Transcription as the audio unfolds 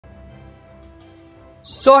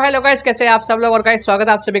So hello guys, कैसे आप सब लोग। और गाइस स्वागत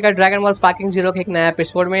है आप सभी का ड्रैगन बॉल स्पार्किंग जीरो के एक नया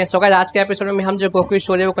एपिसोड में। सो गाइस आज के एपिसोड में हम जो गोकू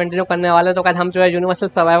स्टोरी को कंटिन्यू करने वाले हैं। तो गाइस हम जो है यूनिवर्सल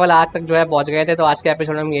सर्वाइवल आज तक जो है पहुंच गए थे, तो आज के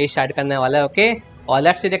एपिसोड में हम यही स्टार्ट करने वाले हैं। ओके, और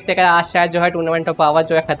लेट्स सी देखते हैं आज शायद जो है टूर्नामेंट ऑफ पावर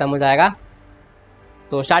जो है खत्म हो जाएगा।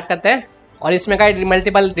 तो स्टार्ट करते हैं। और इसमें का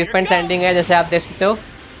मल्टीपल डिफरेंट एंडिंग है, जैसे आप देख सकते हो।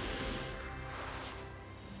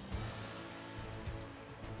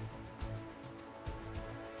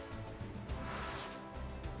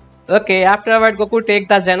 Okay, afterward Goku take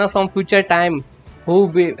the Zeno from future time who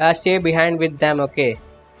stay behind with them. Okay,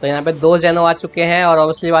 तो यहाँ पे 2 जेनो आ चुके हैं और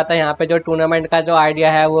ऑब्वियसली बात है यहाँ पे जो टूर्नामेंट का जो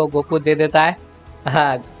आइडिया है वो गोकू दे देता है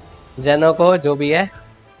हाँ जेनो को, जो भी है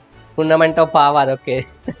tournament of power. Okay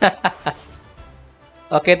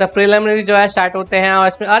okay, तो प्रिलिमिनरी जो है स्टार्ट होते हैं। और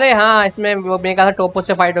इसमें अरे हाँ, इसमें वो मेरे कहा था टोपो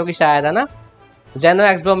से फाइट होगी शायद, है ना, जेनो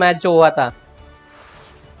एक्सबो मैच जो हुआ था।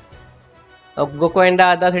 Goku and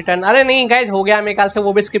others return. अरे नहीं गाइस, हो गया मेरे ख्याल से,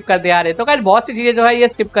 वो भी स्किप कर दिया। रहे तो गाइस बहुत सी चीजें जो है ये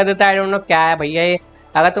स्किप कर देता है। आई डोंट नो क्या है भैया ये।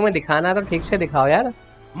 अगर तुम्हें दिखाना है तो ठीक से दिखाओ यार।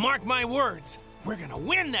 Mark my words, we're gonna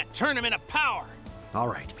win that tournament of power. All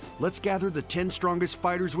right, let's gather the 10 strongest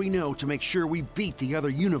fighters we know to make sure we beat the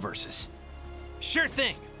other universes. Sure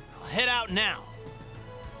thing. I'll head out now.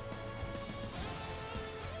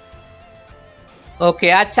 Okay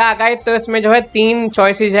अच्छा guys, तो इसमें जो है 3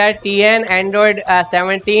 choices है, TN, Android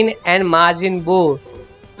 17 and margin बू।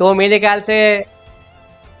 तो मेरे ख्याल से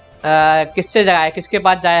किससे जाए, किसके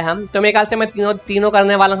पास जाए हम। तो मेरे ख्याल से मैं तीनों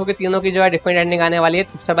करने वाला हूँ, क्योंकि तीनों की जो है डिफरेंट एंडिंग आने वाली है।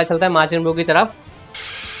 सबसे पहले चलता है मार्जिन बू की तरफ।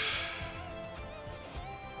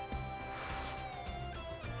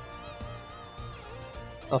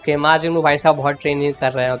 ओके मार्जिन बू भाई साहब बहुत ट्रेनिंग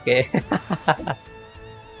कर रहे हैं। Okay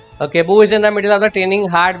Okay, Boo is in the middle of the training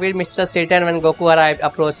hard with Mr. Satan when Goku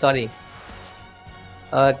approached. Sorry.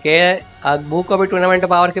 Okay, अब बू को भी टूर्नामेंट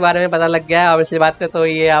पावर के बारे में पता लग गया है ऑब्वियसली बात है। तो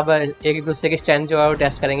ये अब एक दूसरे की स्ट्रेंथ जो है वो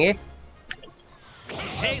टेस्ट करेंगे।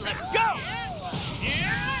 Hey, let's go.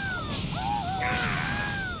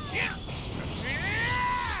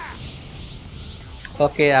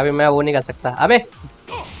 ओके अभी मैं वो नहीं कर सकता। अबे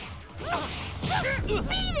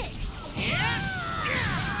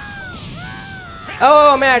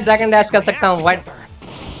ओह, मैं ड्रैगन डैश कर सकता हूँ। व्हाट,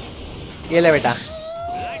 ये ले बेटा।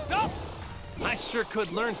 I sure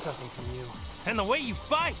could learn something from you and the way you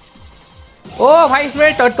fight. ओह भाई,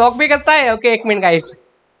 इसमें टॉक भी करता है। ओके एक minute guys.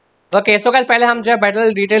 Okay so guys पहले हम जो है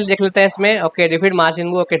बैटल डिटेल देख लेते हैं इसमें। ओके डिफीट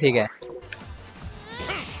मार्जिन बू। ओके ठीक है।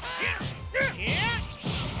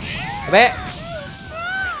 अबे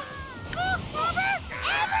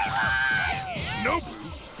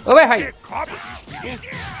ओबे भाई,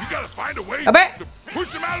 अबे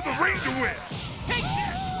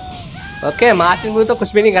ओके मार्जिन बू तो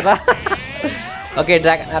कुछ भी नहीं कर रहा ओके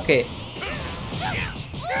ड्रैगन। ओके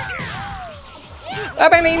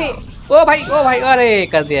अबे नहीं नहीं, ओ भाई अरे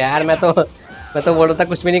कर दिया यार। मैं तो बोल रहा था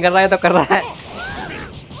कुछ भी नहीं कर रहा है, तो कर रहा है।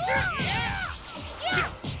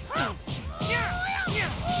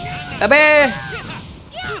 अबे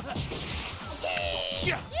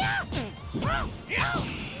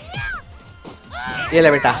ये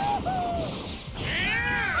ले बेटा।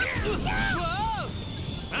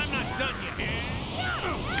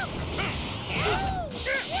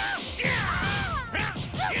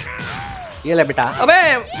 ये ले बेटा।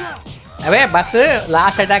 अबे बस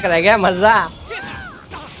लास्ट अटैक रह गया, मजा।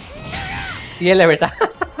 ये ले बेटा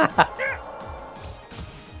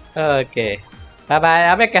ओके बाय बाय।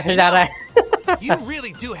 अबे कैसे जा रहा है You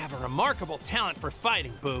really do have a remarkable talent for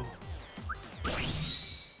fighting, Boo.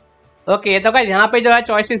 Okay तो गाइस यहाँ पे जो है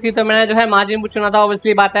चॉइसेस थी, तो मैंने जो है मार्जिन बू चुना था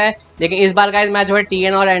ऑब्वियसली बात है। लेकिन इस बार गाइस मैं जो है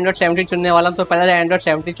TN और एंड्रॉइड 17 चुनने वाला हूँ। तो पहले एंड्रॉइड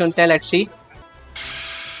 17 चुनते हैं, लेट्स सी।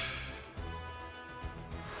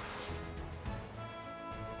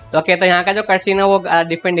 तो ओके तो यहाँ का जो कट सीन है वो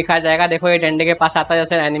डिफरेंट दिखाया जाएगा। देखो ये डंडे के पास आता है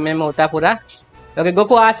जैसे एनिमे में होता है पूरा। Okay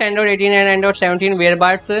Goku asked Android 18 and Android 17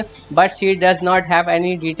 whereabouts, but she does not have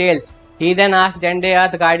any details. He then asked Dende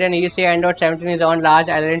Earth Guardian. He say Android 17 is on large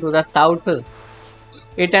island to the south.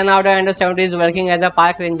 It turned out that Android 17 is working as a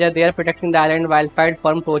park ranger there, protecting the island while fight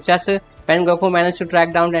from poachers. When Goku managed to track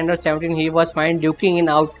down Android 17, he was found duking in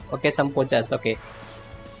out. Okay, some poachers. Okay.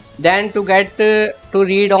 Then to get to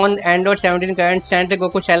read on Android 17 current stand,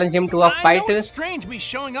 Goku challenged him to a fight. I know it's strange me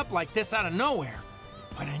showing up like this out of nowhere,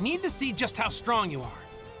 but I need to see just how strong you are.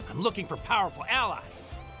 I'm looking for powerful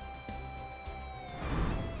allies.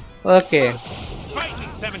 Okay. Fight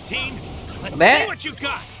me, 17. Let's see what you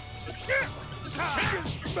got.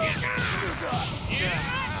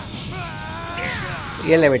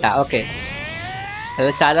 ये ले बेटा। Okay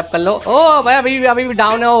चलो charge up कर लो। ओ भाई अभी भी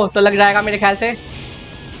down है वो, तो लग जाएगा मेरे ख्याल से।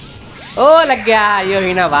 ओ लग गया, ये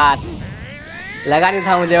हुई ना बात। लगा नहीं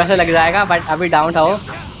था मुझे, वैसे लग जाएगा बट अभी डाउन था वो।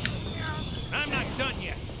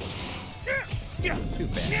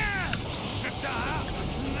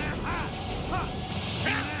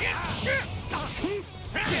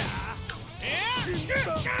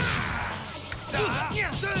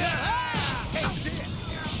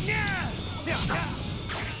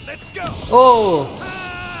 Let's go. Oh.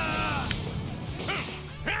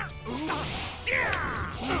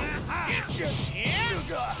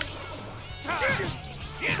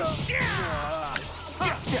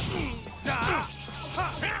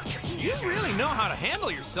 You really know how to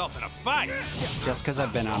handle yourself in a fight. Just because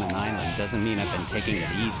I've been on an island doesn't mean I've been taking it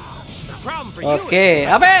easy. The problem for you Okay.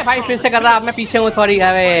 अबे भाई फिर से कर रहा, अब मैं पीछे हूँ थोड़ी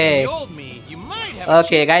अबे.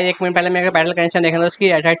 Okay guys, एक मिनट पहले मेरे को बैटल कंडीशन देखना था उसकी.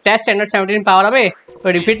 अच्छा टेस्ट स्टैंडर्ड 17 पावर अबे.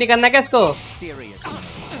 तो डिफीट नहीं करना क्या इसको?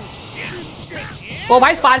 ओ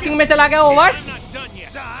भाई स्पार्किंग में चला गया ओवर.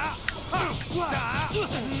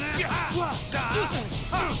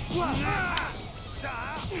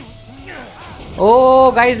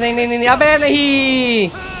 ओ गाइस नहीं नहीं नहीं अबे नहीं.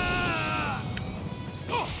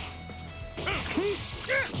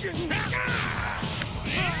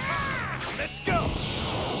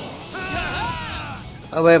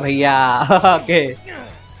 अबे भैया. ओके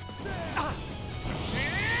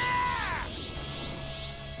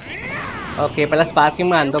ओके पहले स्पार्किंग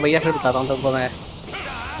में आन दो भैया, फिर बताता हूँ तुमको मैं.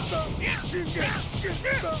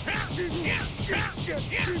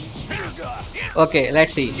 Okay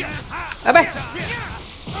let's see. अबे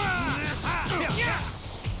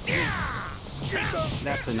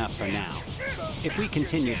That's enough for now. If we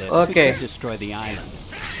continue this, Okay. we could destroy the island.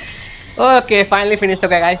 Okay finally finish हो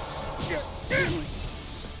गया गाइस.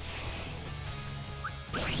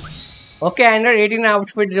 ओके अंडर 18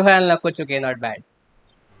 आउटफिट जो है अनलॉक हो चुके हैं. Not bad.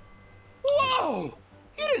 Whoa!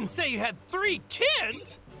 You didn't say you had 3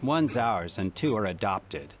 kids. One's ours and 2 are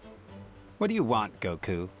adopted. What do you want,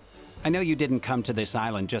 Goku? I know you didn't come to this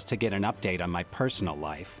island just to get an update on my personal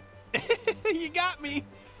life. You got me.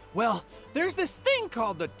 Well, there's this thing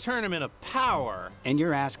called the Tournament of Power. And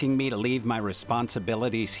you're asking me to leave my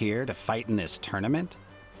responsibilities here to fight in this tournament?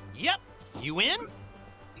 Yep. You in?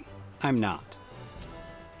 I'm not.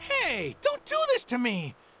 Hey, don't do this to me.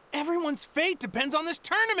 Everyone's fate depends on this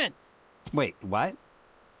tournament. Wait, what?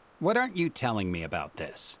 What aren't you telling me about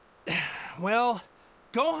this? Well,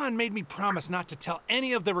 Gohan made me promise not to tell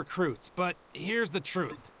any of the recruits, but here's the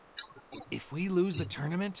truth. If we lose the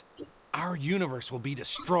tournament, our universe will be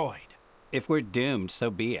destroyed. If we're doomed, so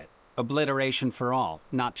be it. Obliteration for all,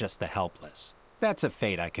 not just the helpless. That's a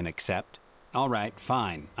fate I can accept. All right,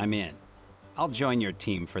 fine, I'm in. I'll join your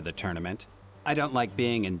team for the tournament. I don't like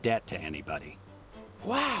being in debt to anybody.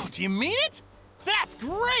 Wow, do you mean it? That's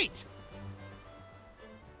great!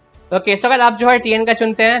 Okay so अगर आप जो है TN का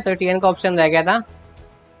चुनते हैं तो TN का option रह गया था.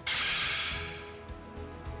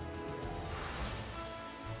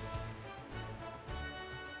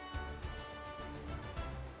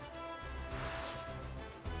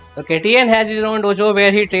 Okay, TN has his own dojo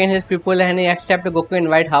where he trains his people and he accepts Goku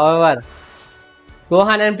invite. However,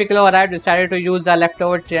 Gohan and Piccolo arrived decided to use the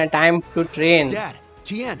leftover time to train. Dad,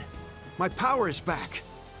 Tien, my power is back.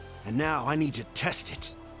 And now I need to test it.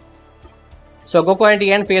 So Goku and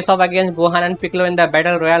TN face off against Gohan and Piccolo in the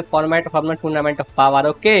Battle Royale format from the Tournament of Power.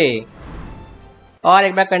 Okay. और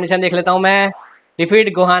एक बार condition देख लेता हूँ मैं.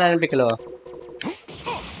 Defeat Gohan and Piccolo.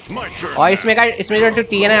 और इसमें जो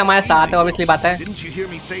TN है हमारे साथ है, ऑब्वियसली बात है. Didn't you hear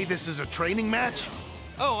me say this is a training match?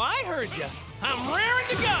 Oh, I heard you. I'm raring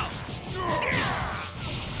to go.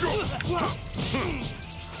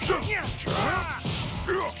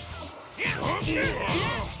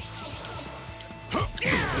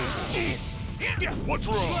 What's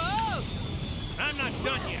wrong? Whoa! I'm not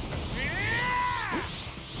done yet.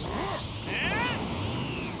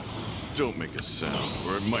 Don't make a sound,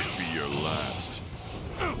 or it might be your last.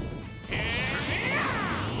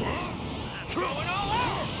 Going all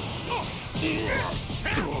out.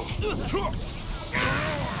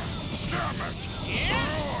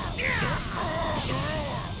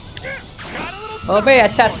 ओबे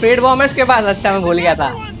अच्छा speed bomb है इसके पास. अच्छा मैं भूल गया था.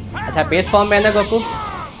 अच्छा बेस फॉर्म में है गोकू.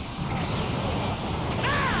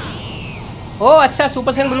 ओ अच्छा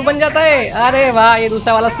सुपर सैयन ब्लू बन जाता है. अरे वाह ये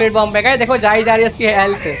दूसरा वाला स्पीड बॉम्ब है. देखो जा रही है इसकी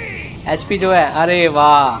हेल्थ एचपी जो है. अरे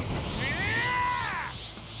वाह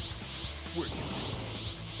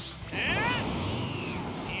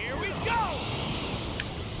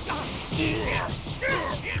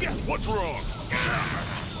What's wrong?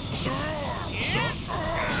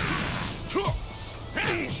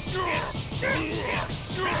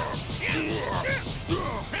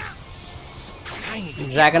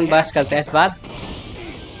 ड्रैगन बस्ट करते हैं इस बार.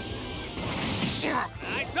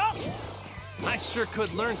 Nice up. I sure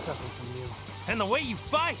could learn something from you. And the way you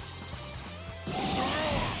fight.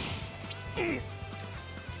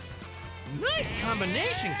 Nice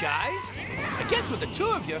combination, guys. I guess with the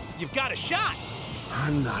two of you, you've got a shot.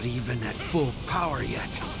 I'm not even at full power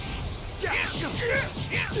yet.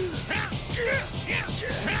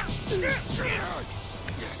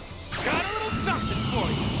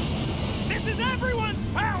 This is everyone's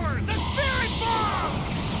power! The spirit bomb!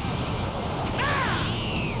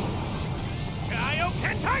 Kaio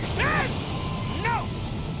 10 times 10! No!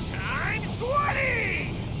 Times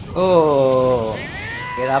 20! ओह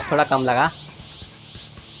ये अब थोड़ा कम लगा।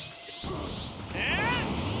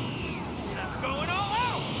 Going all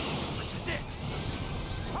out! This is it!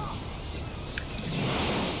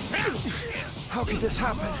 How could this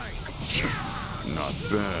happen? Not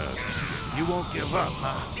bad. You won't give up,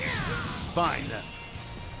 huh? Fine then.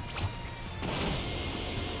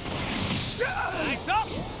 Nice up!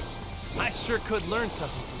 I sure could learn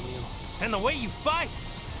something from you. And the way you fight!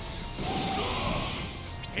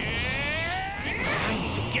 I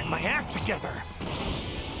need to get my act together.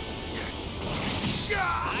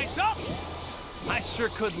 Nice up! I sure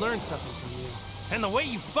could learn something from you. And the way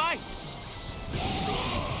you fight!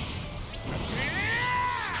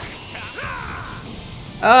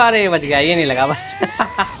 अरे बच गया, ये नहीं लगा बस।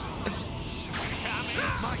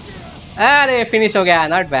 अरे finish हो गया,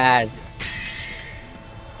 नॉट बैड।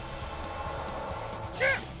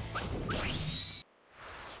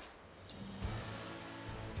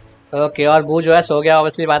 ओके और बू जो है सो गया,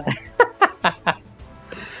 ऑब्वियसली बात है।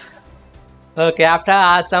 Okay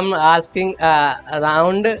after some asking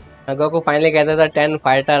around Goku finally get the 10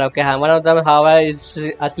 fighter. Okay one of them however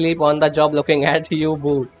is asleep on the job looking at you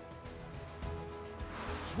boo।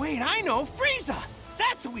 Wait, I know! Frieza!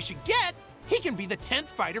 That's who we should get! He can be the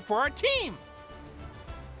 10th fighter for our team!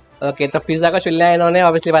 Okay तो फिजा को चुन लिया इन्होंने,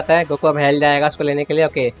 obviously बात है। Goku अब hello जाएगा उसको लेने के लिए।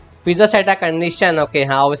 Okay Fiza set a condition. Okay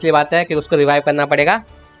हाँ ऑब्वियसली बात है कि उसको रिवाइव करना पड़ेगा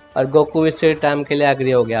और गोकू इस टर्म के लिए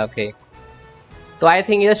अग्री हो गया। ओके तो आई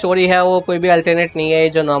थिंक ये स्टोरी है वो कोई भी अल्टरनेट नहीं है,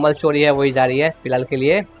 जो नॉर्मल स्टोरी है वही जा रही है फिलहाल के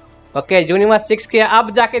लिए। ओके यूनिवर्स 6 के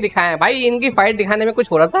अब जाके दिखाएं भाई। इनकी फाइट दिखाने में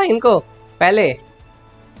कुछ हो रहा था इनको पहले,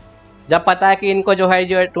 जब पता है कि इनको जो है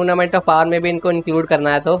जो टूर्नामेंट ऑफ पावर में भी इनको इंक्लूड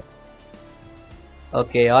करना है तो।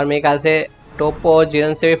 ओके और मेरे ख्याल से टोपो और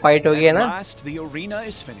जिरन से भी फाइट होगी है ना। Last, the arena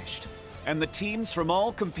is finished, and the teams from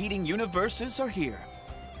all competing universes are here.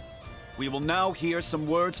 We will now hear some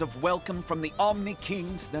words of welcome from the Omni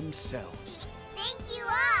Kings themselves. Thank you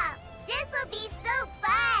all! This will be so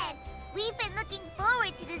fun! We've been looking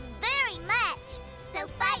forward to this very much! So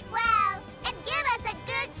fight well, and give us a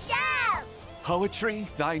good show! Poetry,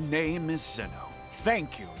 thy name is Zeno.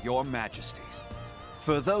 Thank you, your majesties.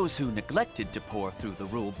 For those who neglected to pore through the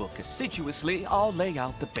rulebook assiduously, I'll lay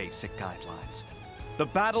out the basic guidelines. The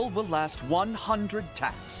battle will last 100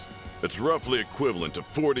 tacks. It's roughly equivalent to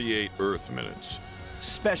 48 Earth minutes.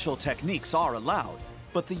 Special techniques are allowed,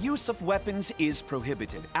 but the use of weapons is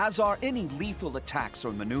prohibited, as are any lethal attacks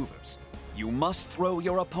or maneuvers. You must throw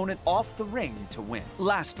your opponent off the ring to win.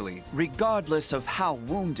 Lastly, regardless of how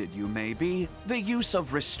wounded you may be, the use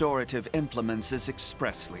of restorative implements is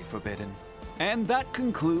expressly forbidden. And that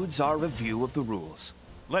concludes our review of the rules.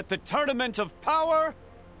 Let the Tournament of Power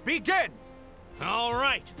begin! All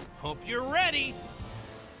right, hope you're ready.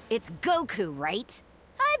 It's Goku, right?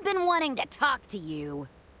 I've been wanting to talk to you.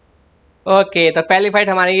 Okay तो पहली fight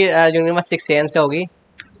हमारी universe 6 Sen से होगी।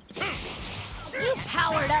 You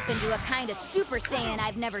powered up into a kind of Super Saiyan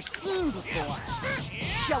I've never seen before.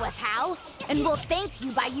 Show us how, and we'll thank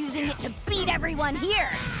you by using it to beat everyone here.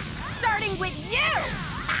 Starting with you!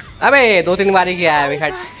 अबे 2-3 बारी किया है अभी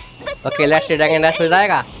fight. Okay let's dragon dash हो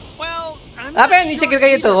जाएगा। अबे नीचे गिर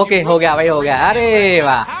गई तो। ओके हो गया भाई हो गया। अरे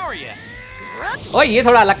वाह ओ ये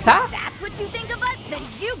थोड़ा अलग था। That's what you think of us? Then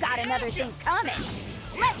you got another thing coming.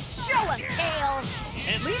 Let's show 'em, Kale.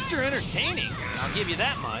 At least you're entertaining. I'll give you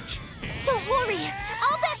that much. Don't worry,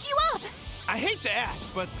 I'll back you up. I hate to ask,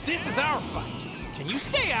 but this is our fight. Can you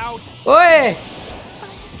stay out? ओए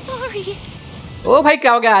I'm sorry. ओ भाई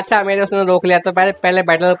क्या हो गया? अच्छा मेरे उसने रोक लिया तो पहले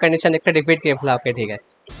बैटल कंडीशन देखते डिफीट के खिलाफ। ओके ठीक है।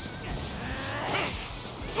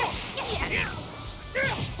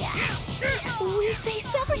 We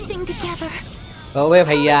face everything together. ओए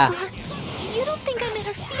भैया You don't think I'm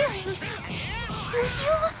interfering, do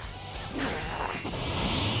you?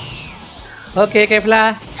 Okay केफला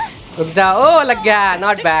रुक जाओ। ओ लग गया,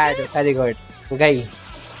 नॉट बैड, वेरी गुड। गई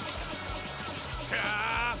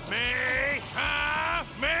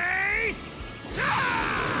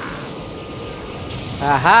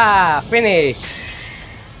आहा finish.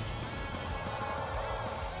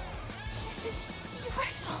 This is your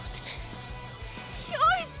fault.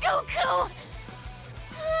 Yours, Goku.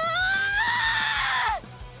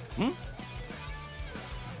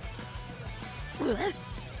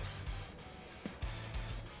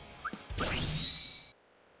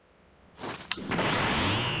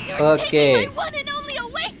 You're taking my one and only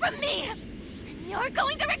away from me. You're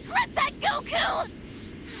going to regret that, Goku.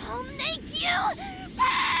 I'll make you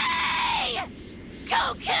pay,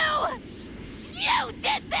 Goku. You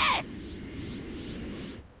did this!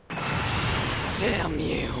 Damn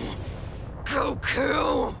you,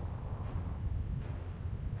 Goku!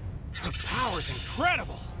 The power's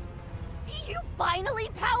incredible! You finally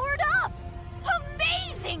powered up!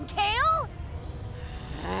 Amazing, Kale!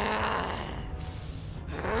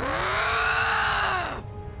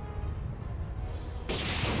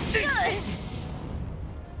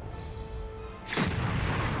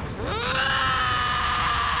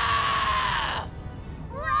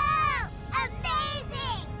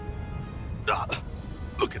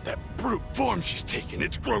 Look at that brute form she's taken.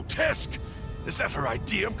 It's grotesque. Is that her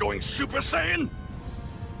idea of going Super Saiyan?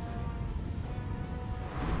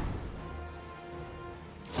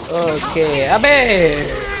 Okay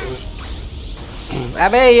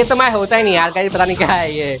अबे ये तो मैं होता ही नहीं यार, कहीं पता नहीं क्या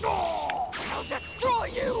है ये। I'll destroy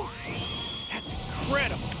you. That's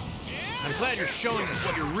incredible. I'm glad you're showing us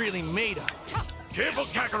what you're really made of. Careful,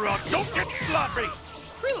 Kakarot. Don't get sloppy.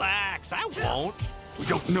 Relax, I won't. We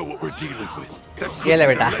don't know what we're dealing with. That could ये ले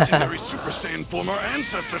be the बेटा। legendary Super Saiyan form our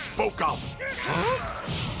ancestors spoke of.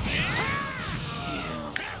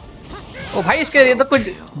 ओ भाई इसके ये तो कुछ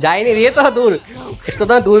जा ही नहीं रही है तो दूर, इसको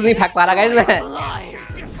तो दूर नहीं फेंक पा रहा गाइस मैं।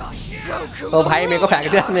 ओ भाई मेरे को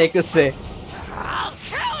फेंक दिया इसने एक उससे।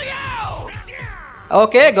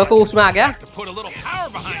 ओके गोकू उसमें आ गया।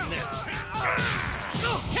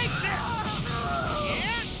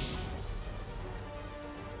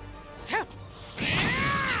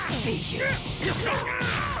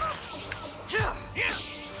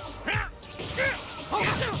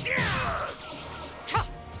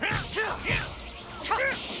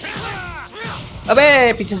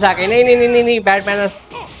 अबे पीछे से आ गए। नहीं नहीं नहीं नहीं, नहीं बैड मैनर्स।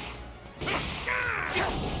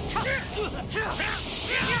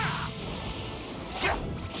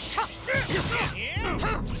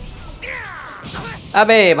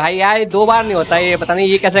 अबे भाई यार दो बार नहीं होता ये, पता नहीं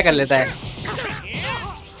ये कैसे कर लेता है।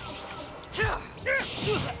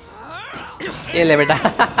 ये ले बेटा।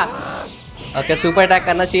 ओके सुपर अटैक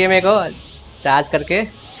करना चाहिए मेरे को चार्ज करके।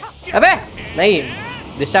 अबे नहीं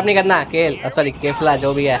डिस्टर्ब नहीं करना केल, सॉरी केफला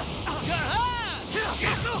जो भी है।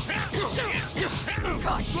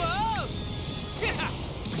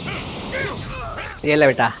 ये ले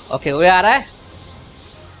बेटा। ओके वो आ रहा है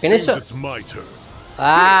finish.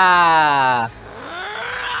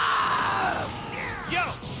 Yo,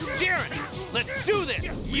 Jiren, let's do this.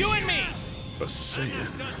 You and me. A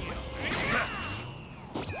Saiyan.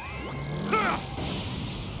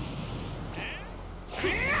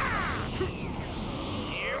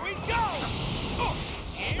 Here we go.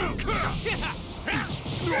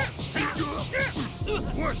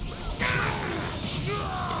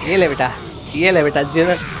 ये ले बेटा, ये ले बेटा जिन,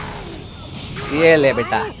 ये ले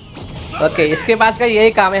बेटा। ओके इसके पास का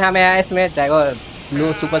यही काम है हमें है इसमें dragon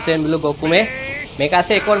blue super Saiyan blue Goku में। मेरे ख्याल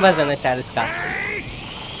से एक और वर्जन है शायद इसका।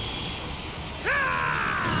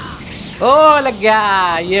 ओ लग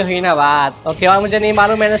गया, ये हुई ना बात। ओके और मुझे नहीं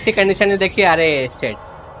मालूम, मैंने इसकी कंडीशन नहीं देखी। अरे सेट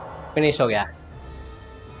फिनिश हो गया।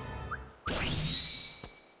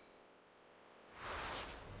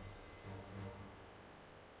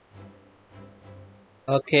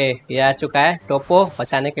 ओके ये आ चुका है टोपो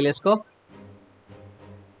बचाने के लिए इसको।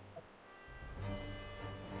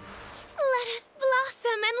 Let us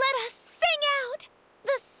blossom and let us sing out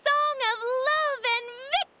the song of love and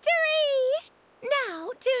victory. Now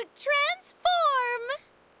to transform.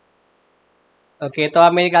 Okay तो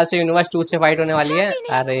अब मेरे ख्याल से यूनिवर्स 2 से फाइट होने वाली है।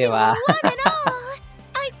 अरे वाह।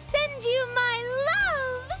 I send you my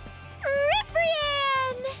love,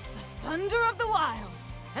 Riprian. The thunder of the wild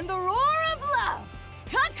and the roar of love,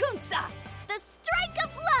 Kakunsa. The strike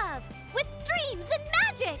of love with dreams and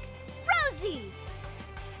magic, Rosie.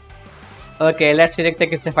 Okay let's देखते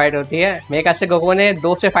किससे फाइट होती है। मेरे ख्याल से गोकू ने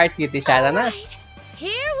 2 से फाइट की थी शायद, है ना?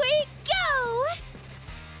 Here we go.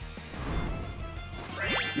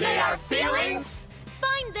 May our feelings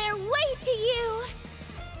find their way to you.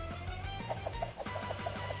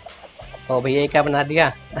 ओ भैया क्या बना दिया?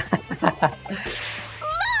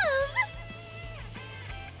 Love.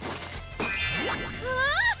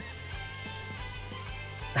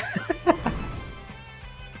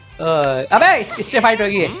 अबे इससे फाइट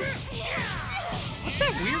होगी। What's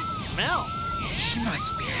that weird smell? She must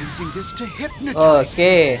be using this to hypnotize.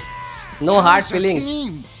 Okay no hard feelings.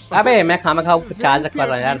 अबे मैं खामखा चार्ज कर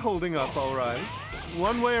रहा हूँ यार। Holding up all right.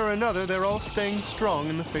 One way or another, they're all staying strong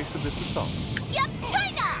in the face of this assault. Yup,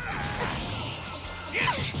 China.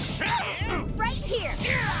 Right here.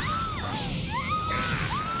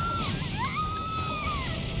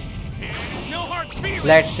 No hard feelings.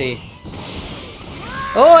 Let's see.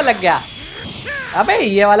 ओ लग गया। अबे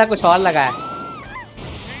ये वाला कुछ और लगा है।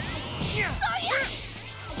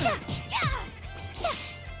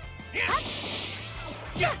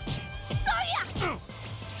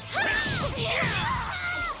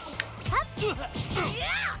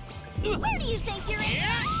 Where do you think you're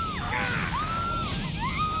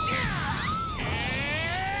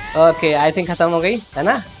okay I think खत्म हो गई है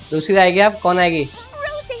ना। दूसरी आएगी, अब कौन आएगी?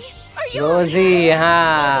 रोजी।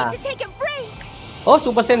 हाँ ओ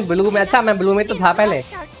सुपर सेन ब्लू में। अच्छा मैं ब्लू में तो था पहले।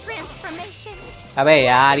 अबे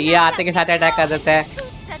यार ये आते के साथ अटैक कर देते हैं।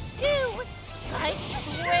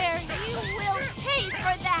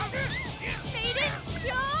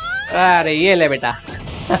 अरे ये ले बेटा।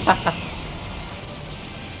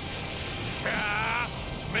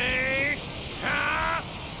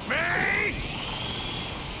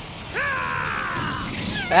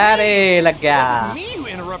 अरे लग गया।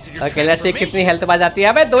 ओके लेट्स चेक कितनी हेल्थ बार जाती है।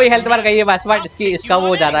 अबे 2 ही हेल्थ बार गई है बस। बट इसका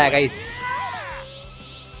वो ज्यादा है गाइस।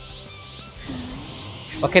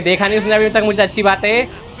 ओके देखा नहीं उसने अभी तक मुझे। अच्छी बात है।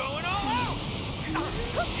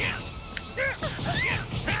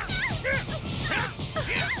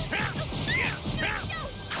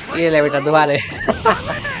 ये ले बेटा दोबारे।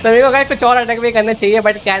 तो मेरे को कुछ और अटैक भी करने चाहिए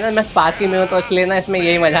बट क्या है ना मैं स्पार्की में हूँ तो इसलिए ना इसमें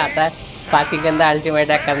यही मजा आता है स्पार्की के अंदर अल्टीमेट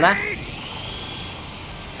अटैक करना।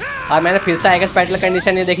 और मैंने फिर से आएगा स्पेशल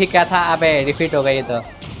कंडीशन ये देखी क्या था। अबे डिफीट हो गई तो।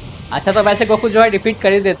 अच्छा तो वैसे गोकू जो है डिफीट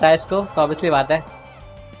कर ही देता है इसको तो ऑब्वियसली बात है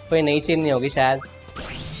कोई नई चीज नहीं होगी शायद।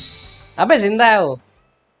 अबे जिंदा है वो।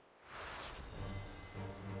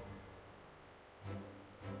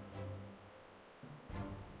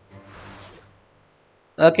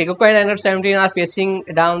 Okay, Goku and 117 are facing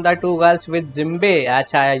down the 2 girls with Zimbe.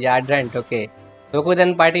 अच्छा Yadrant. Okay. Goku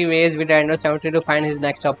then party ways with 117 to find his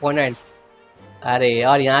next opponent. अरे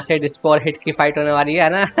और यहाँ से डिस्पोर हिट की फाइट होने वाली है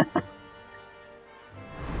ना।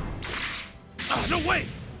 No way.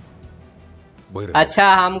 अच्छा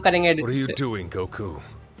हम करेंगे। What are you doing, Goku?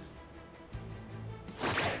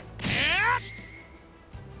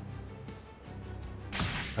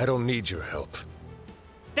 I don't need your help.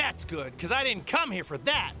 That's good, because I didn't come here for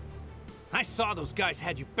that. I saw those guys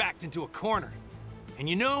had you backed into a corner. And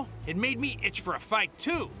you know, it made me itch for a fight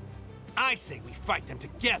too. I say we fight them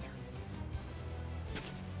together.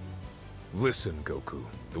 Listen, Goku.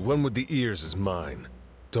 The one with the ears is mine.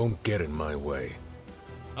 Don't get in my way.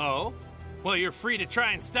 Oh? Well, you're free to try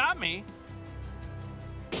and stop me.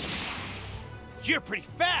 You're pretty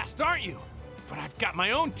fast, aren't you? But I've got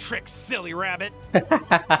my own tricks, silly rabbit.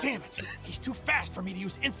 Damn it. He's too fast for me to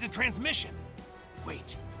use instant transmission.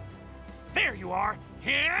 Wait. There you are.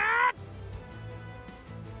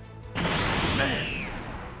 Man,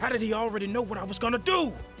 how did he already know what I was gonna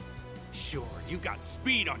do? Sure, you got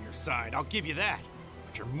speed on your side, I'll give you that.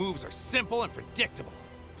 But your moves are simple and predictable.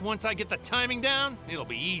 Once I get the timing down,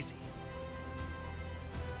 it'll be easy.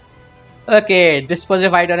 Okay dispose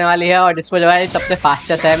fight होने वाली है और dispose वाली सबसे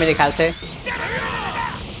fastest है मेरे ख्याल से।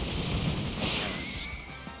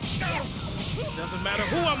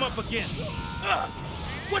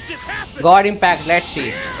 God impact, let's see.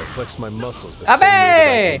 I flexed my muscles the same way that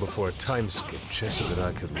I did before a time skip, just so that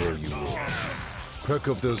I could lure you in. Perk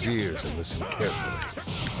up those ears and listen carefully.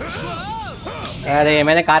 अरे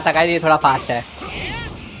मैंने कहा था ये थोड़ा fast है।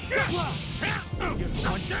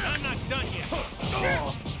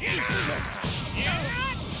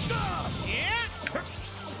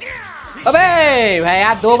 अबे भाई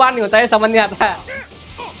यार 2 बार नहीं होता है समझ नहीं आता।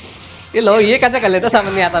 ये लो ये कैसे कर लेते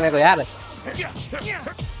समझ नहीं आता मेरे को यार।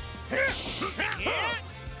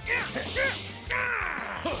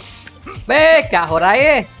 बे क्या हो रहा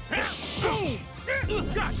है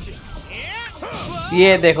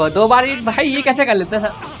ये देखो 2 बार भाई ये कैसे कर लेते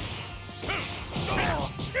हैं।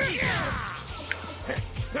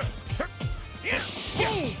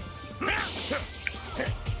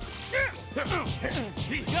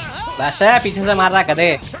 बस है पीछे से मार रहा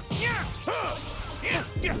कदे।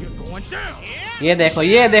 ये देखो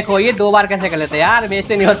ये 2 बार कैसे कर लेते यार मेरे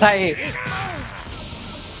से नहीं होता ये।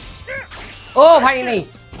 ओ भाई नहीं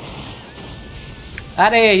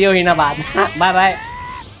अरे ये हुई ना बात। बाय बाय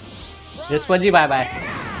रिस्पो जी बाय बाय।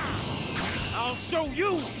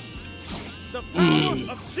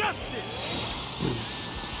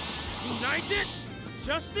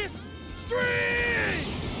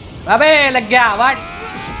 अबे लग गया व्हाट।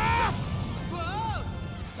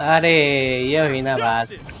 अरे ये हुई ना बात।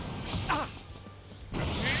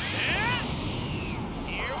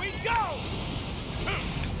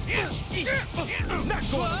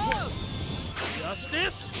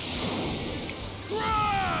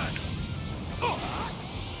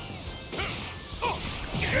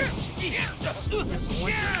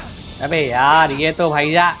 अबे यार ये तो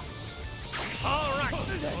भैया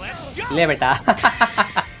ले बेटा।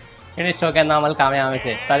 फिनिश हो गया नॉर्मल कामयाबी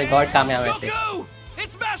से। सॉरी गॉड कामयाबी से।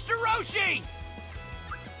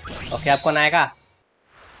 ओके अब कौन आएगा?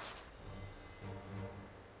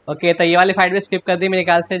 ओके तो ये वाली फाइट भी स्किप कर दी मेरे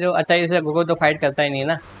ख्याल से जो अच्छा इसे गोकू तो फाइट करता ही नहीं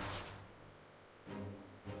ना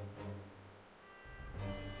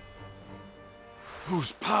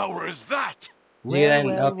Whose power is that? Jiran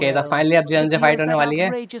okay तो फाइनली अब जीरन से फाइट होने वाली है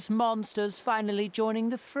Outrageous monsters finally joining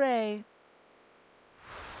the fray.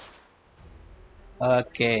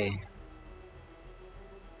 Okay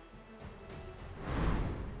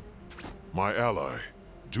My ally,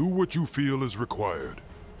 do what you feel is required.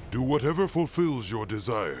 Do whatever fulfills your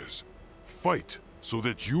desires. Fight so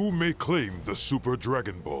that you may claim the Super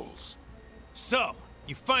Dragon Balls. So,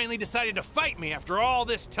 you finally decided to fight me after all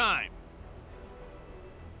this time.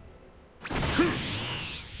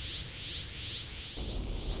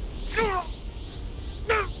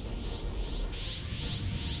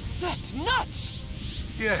 That's nuts!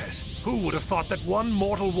 Yes, who would have thought that one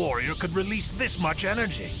mortal warrior could release this much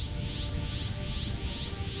energy?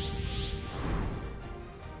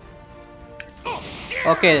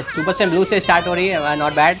 Okay super से blue से start हो रही है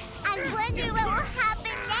not bad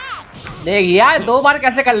देख यार 2 बार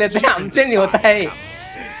कैसे कर लेते हैं हमसे नहीं होता है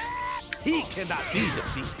He cannot be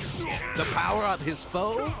defeated. The power of his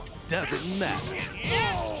foe doesn't matter.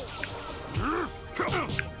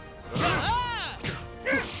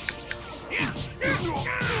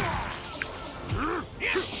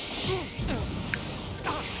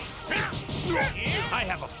 I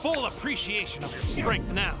have a full appreciation of your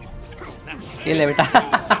strength now. That's ये ले बेटा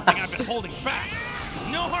something I've been holding back.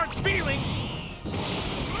 No hard feelings.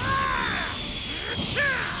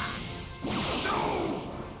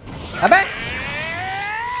 अबे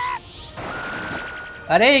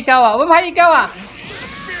अरे ये क्या हुआ वो भाई क्या हुआ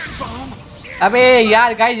अबे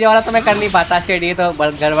यार गाइस ये वाला तो मैं कर नहीं पाता शेड ये तो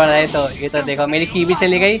गड़बड़ है तो ये तो देखो मेरी की भी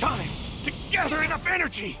चली गई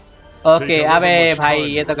ओके अबे भाई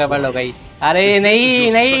ये तो गड़बड़ हो गई अरे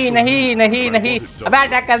नहीं नहीं नहीं नहीं नहीं अबे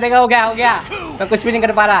अटैक कर देगा हो गया मैं कुछ भी नहीं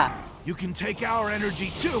कर पा रहा You can take our energy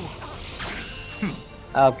too.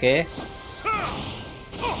 Okay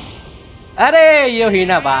अरे ये हुई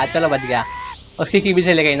ना बात चलो बच गया उसकी की भी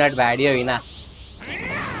चली गई नॉट बैड ये हुई ना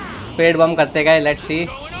स्पीड बम करते गए लेट्स सी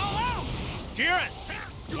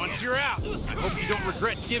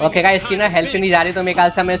ओके गाइस इसकी ना हेल्प नहीं जा रही तो मेरे ख्याल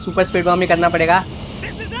से हमें सुपर स्पीड बम ही करना पड़ेगा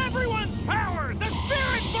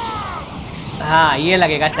हाँ ये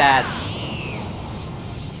लगेगा शायद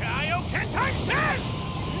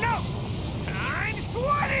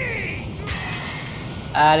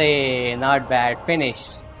अरे not bad finish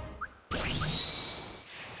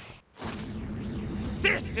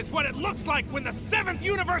This is what it looks like when the 7th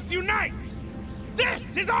universe unites! This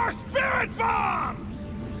is our spirit bomb!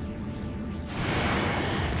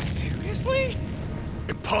 Seriously?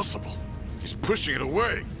 Impossible. He's pushing it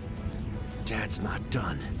away. Dad's not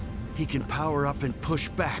done. He can power up and push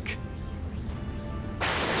back.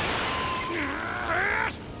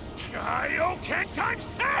 Kaioken times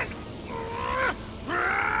 10!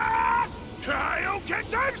 Kaioken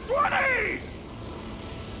times 20!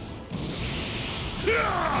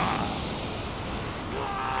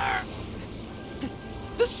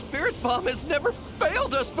 The spirit bomb has never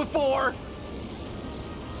failed us before!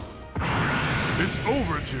 It's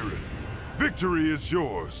over, Jiren. Victory is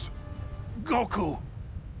yours. Goku,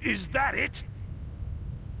 is that it?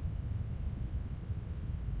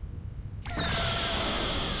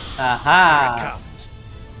 Aha. Here it comes.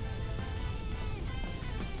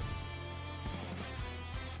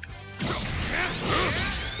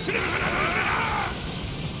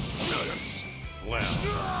 Well,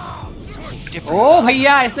 something's different. ओ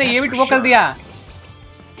भैया इसने ये भी वो कर दिया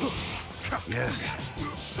Yes.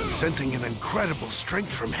 I'm sensing an incredible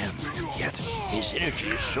strength from him. Yet His energy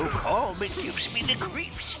is so calm it gives me the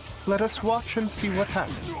creeps. Let us watch and see what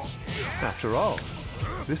happens. After all,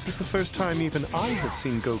 this is the first time even I have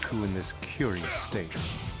seen Goku in this curious state.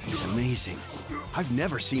 he's amazing. I've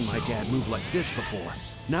never seen my dad move like this before.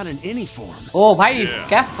 Not in any form. ओ भाई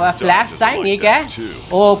क्या flash sign ये क्या है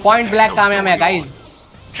O point black काम है guys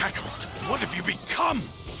Kakarot, what have you become?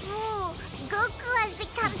 Ooh, Goku has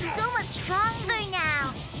become so much stronger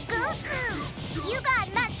now. Goku, you got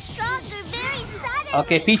much stronger very suddenly.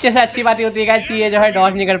 Okay पीछे से अच्छी बात होती है गाइस कि ये जो है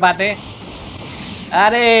डॉज नहीं कर पाते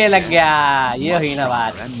अरे लग गया ये हुई ना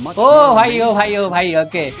बात ओ भाई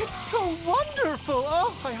okay It's so wonderful!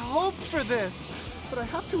 Oh, I hoped for this. But I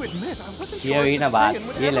have to admit, I wasn't ये sure हुई if ना the बात Saiyan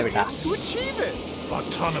would ये ever ले be बेटा able to achieve it.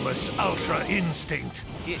 Autonomous Ultra Instinct.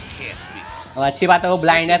 It can't be. और अच्छी बात है वो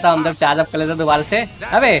ब्लाइंड है तो हम जब चार्ज अप कर लेते दोबारा से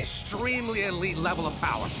अबे Extremely elite level of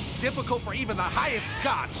power. Difficult for even the highest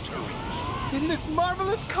gods to reach. In this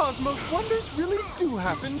marvelous cosmos, wonders really do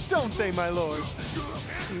happen, don't they, my lord?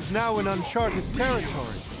 He's now in uncharted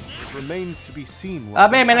territory. It remains to be seen what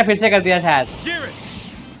अबे मैंने फिर से कर दिया शायद Jiren,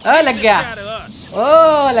 लग गया।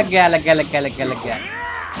 ओ लग गया।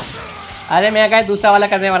 अरे मैं क्या दूसरा वाला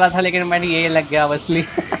करने वाला था लेकिन मैं ये लग गया बसली।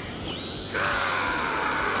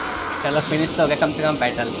 चलो फिनिश तो हो गया कम से कम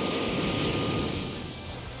बैटल।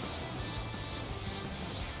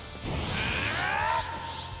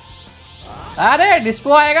 अरे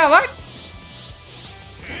डिस्पो आएगा व्हाट?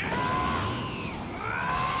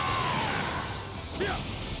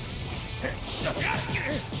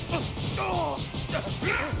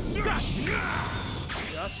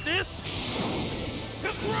 Justice?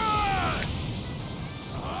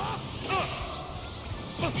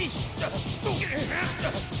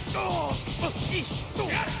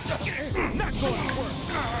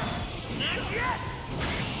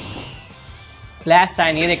 फ्लैश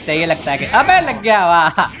साइन ये देखते ये लगता है कि अबे लग गया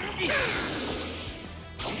वाह।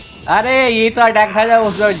 अरे ये तो अटैक था जो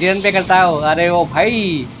उसको जीवन पे करता है। अरे वो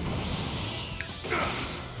भाई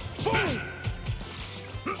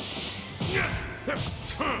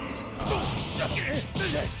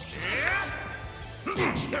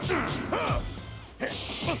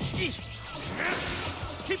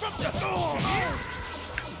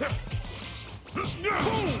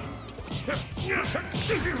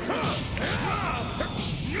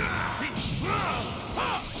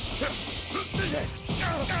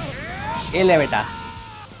ये ले बेटा।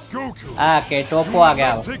 ओके टोपो आ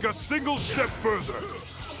गया। Take a single step further.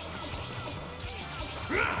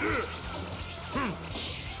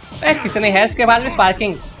 कितने हैं इसके बाद भी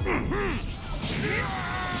sparking.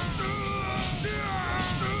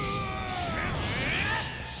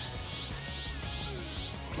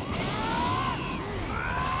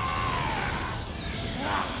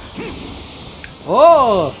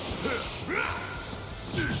 O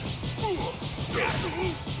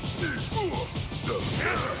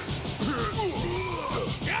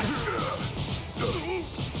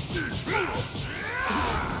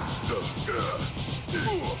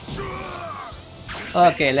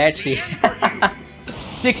okay let's see.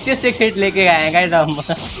 66 hit लेके आएगा एकदम।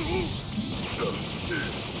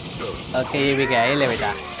 ओके ये भी क्या है ले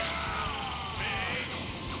बेटा।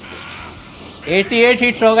 88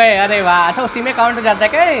 हिट्स हो गए। अरे वाह अच्छा उसी में काउंट हो जाता है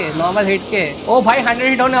क्या नॉर्मल हिट के? ओ भाई 100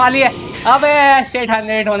 हिट होने वाली है। अबे शेट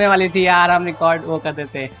 100 हिट होने वाली थी यार हम रिकॉर्ड वो कर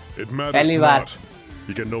देते पहली बार।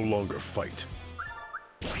 You can no longer fight.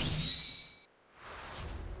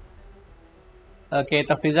 Okay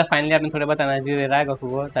तो फ्रीज़र फाइनली अपने थोड़े बहुत एनर्जी दे रहा है गोकू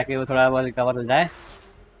को ताकि वो थोड़ा बहुत रिकवर हो जाए।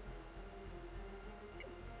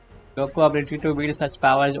 Goku ability to build such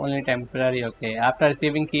power is only temporary. Okay after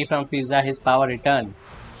receiving key from Frieza his power return.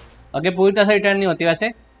 Okay पूरी तरह से रिटर्न नहीं होती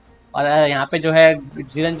वैसे। और यहाँ पे जो है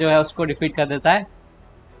जीरन जो है उसको डिफीट कर देता है।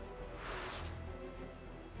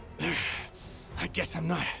 I guess I'm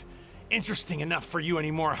not interesting enough for you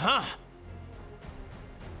anymore, huh?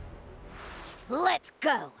 Let's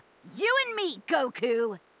go. You and me,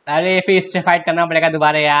 Goku. अरे फिर इससे फाइट करना पड़ेगा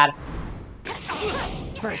दोबारा यार।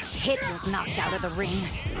 First hit was knocked out of the ring,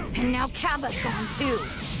 and now Cabba's gone too.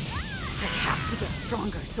 I have to get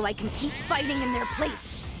stronger so I can keep fighting in their place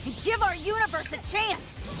and give our universe a chance.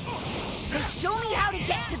 So show me how to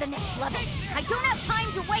get to the next level. I don't have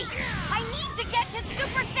time to wait. I need to get to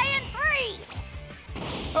Super Saiyan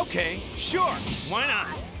 3. Okay, sure. Why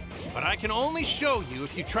not? But I can only show you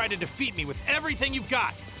if you try to defeat me with everything you've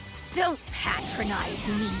got. Don't patronize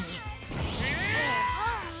me.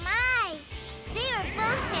 Oh my! They are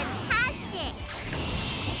both fantastic!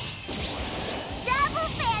 Double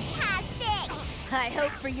fantastic! I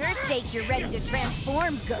hope for your sake you're ready to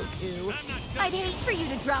transform, Goku. I'd hate for you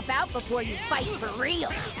to drop out before you fight for real.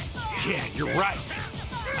 Yeah, you're right.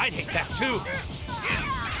 I'd hate that too.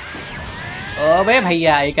 ओ बे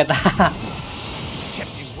भैया ये कहता।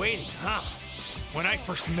 Kept you waiting, huh? When I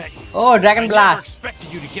first met you, Oh, Dragon I never Blast.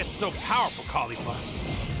 expected you to get so powerful, Caulifla.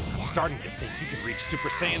 I'm starting to think you can reach Super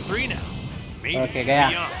Saiyan 3 now. Maybe Okay, even gaya.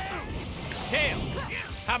 beyond. Kale,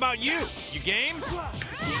 how about you? You game?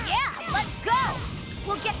 Yeah, let's go.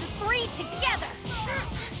 We'll get to 3 together.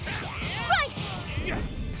 Right.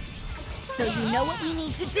 So you know what we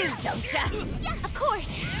need to do, don't ya? Yeah, of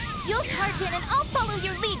course! You'll charge in and I'll follow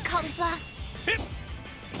your lead, Caulifla.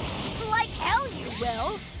 Like hell you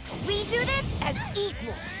will. We do this as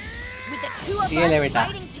equals. With the two of ये ले us बेटा।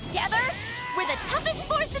 fighting together, We're the toughest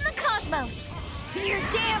force in the cosmos! you're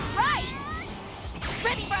damn right.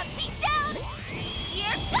 Ready for a beatdown?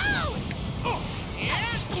 Here goes!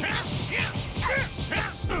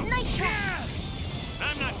 Nice try!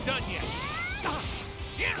 I'm not done yet.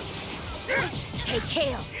 Hey,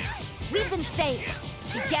 Kale. We've been saying,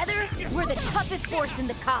 together, we're the toughest force in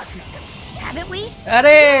the cosmos. Haven't we?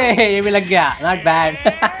 अरे ये भी लग गया। Not bad.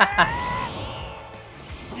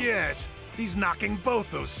 Yes, He's knocking both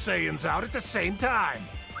those Saiyans out at the same time.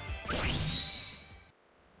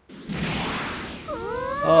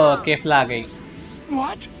 Oh, Kefla आ गई.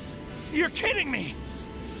 What? You're kidding me!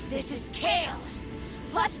 This is kale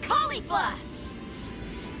plus cauliflower.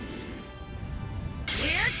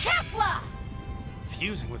 We're Kefla.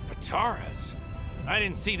 Fusing with Pataras. I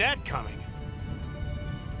didn't see that coming.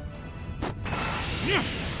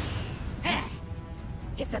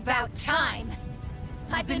 It's about time.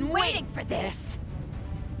 I've been waiting for this.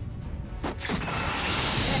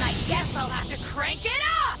 Then I guess I'll have to crank it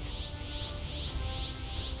up!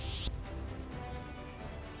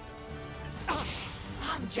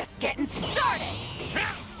 I'm just getting started!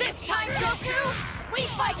 This time, Goku, we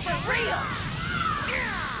fight for real!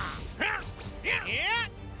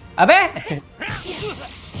 अबे!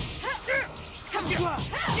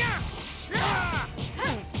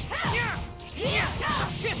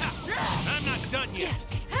 I'm not done yet.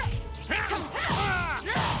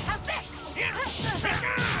 How's this?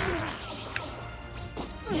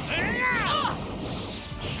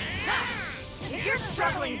 If you're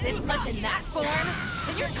struggling this much in that form,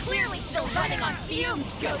 then you're clearly still running on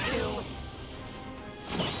fumes, Goku!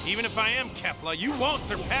 Even if I am Kefla, you won't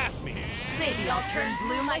surpass me. Maybe I'll turn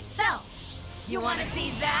blue myself. You wanna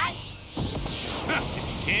see that? If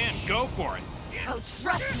you can, go for it. Oh,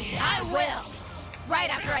 trust me, I will! Right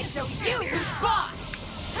after I show you who's boss!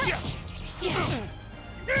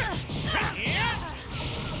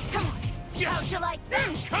 Come on, how'd you like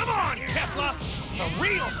that? Come on, Kefla! The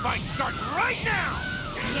real fight starts right now!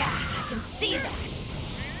 Yeah, I can see that.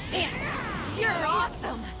 Damn, you're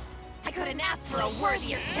awesome! I couldn't ask for a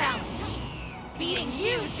worthier challenge. Beating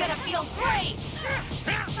you's gonna feel great!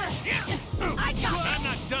 I got you! I'm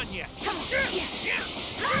not done yet! Come on!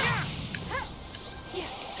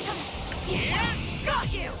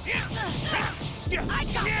 Got you! I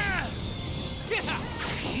got you!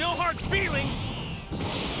 No hard feelings!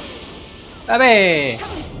 अबे!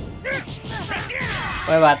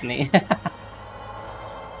 कोई बात नहीं.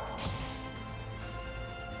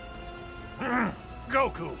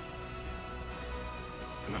 Goku!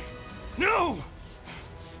 No!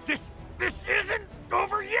 This isn't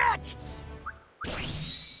over yet!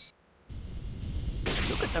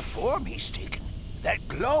 Look at the form he's taken. That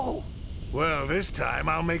glow. Well, this time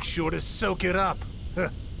I'll make sure to soak it up.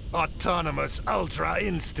 Autonomous Ultra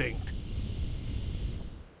Instinct.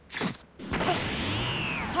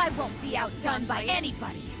 I won't be outdone by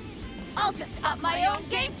anybody. I'll just up my own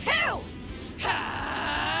game too!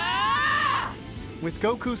 With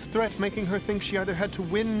Goku's threat making her think she either had to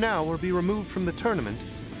win now or be removed from the tournament,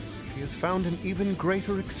 she has found an even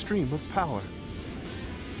greater extreme of power.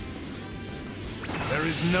 There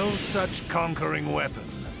is no such conquering weapon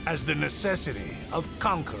as the necessity of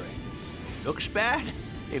conquering. Looks bad.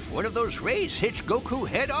 If one of those rays hits Goku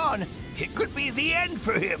head-on, it could be the end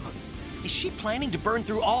for him. Is she planning to burn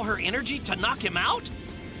through all her energy to knock him out?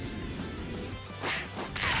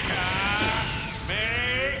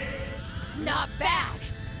 Not bad,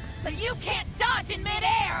 but you can't dodge in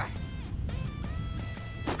midair!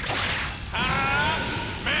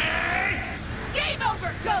 Game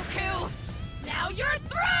over, Goku! Now you're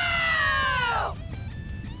through!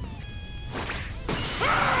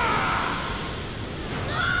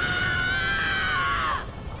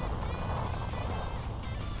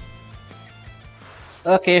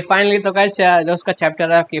 Okay, finally तो guys जो उसका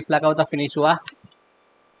chapter है केफला का वो तो finish हुआ.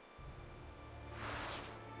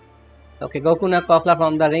 Okay, Goku knocked Kefla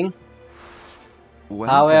from the ring. Well,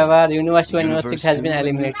 however, Universe 2 and Universe 6 has been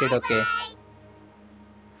eliminated. Okay.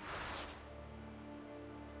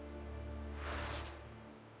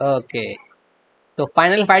 Okay. So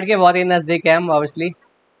final fight के बहुत ही नजदीक है हम obviously.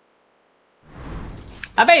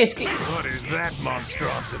 अबे इसकी. What is that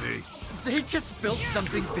monstrosity? They just built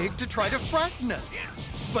something big to try to frighten us.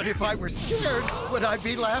 But if I were scared, would I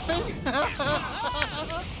be laughing?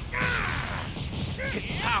 His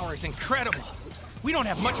power is incredible. We don't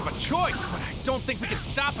have much of a choice, but I don't think we can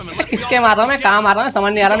stop him unless किसके मार रहा हूँ मैं कहाँ मार रहा हूँ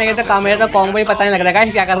समझ नहीं आ रहा मेरे तो काम मेरे तो कॉम्बो ही पता नहीं लग रहा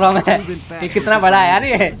है क्या कर रहा हूँ मैं ये कितना बड़ा है यार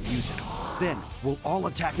ये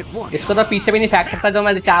इसको तो पीछे भी नहीं फेंक सकता जो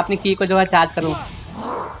मैं अपनी की को जो है चार्ज करूँ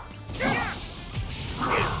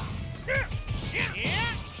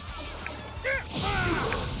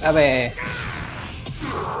अबे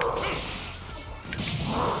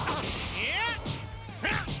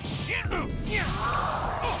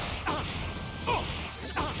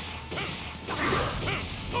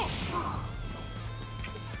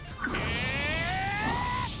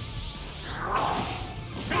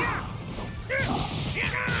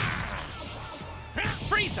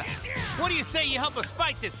Frieza, what do you say you help us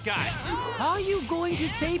fight this guy? Are you going to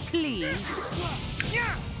say please?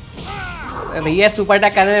 भैया सुपर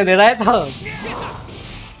अटैक करने दे रहा है तो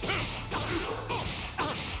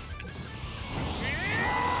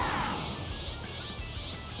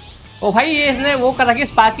ओ भाई ये इसने वो कर रखी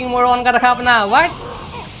स्पार्किंग मोड ऑन कर रखा अपना व्हाट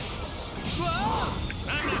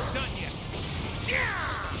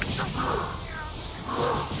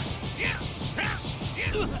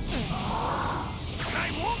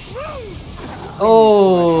ओ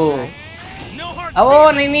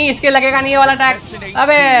ओ नहीं इसके लगेगा नहीं ये वाला अटैक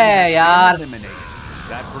अबे यार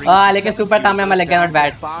लेकिन सुपर काम में लग गया not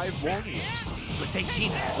bad With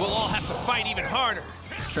 18, we'll all have to fight even harder.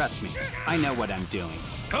 Trust me, I know what I'm doing.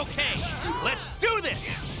 Okay, let's do this.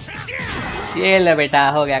 ये ले बेटा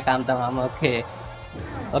हो गया काम तमाम ओके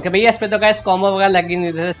ओके भैया इस पे तो गाइस कॉम्बो वगैरह लग ही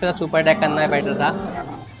नहीं थे इस पे तो सुपर अटैक करना बेटर था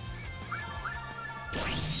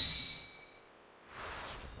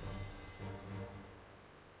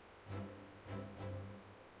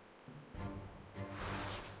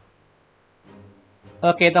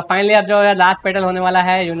ओके तो फाइनली अब जो लास्ट बैटल होने वाला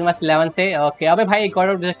है यूनिवर्स 11 से ओके अबे भाई गॉड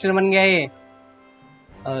ऑफ डिस्ट्रक्शन बन गया ये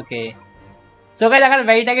ओके सो गाइस अगर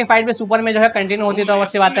वेट की फाइट में सुपर में जो है कंटिन्यू होती तो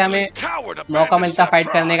अवश्य बात है हमें मौका मिलता फाइट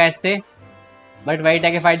करने का इससे बट वेट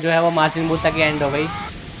की फाइट जो है वो मार्जिन बूथ तक ही एंड हो गई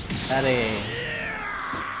अरे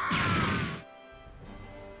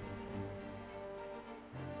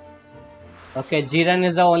Okay, Jiren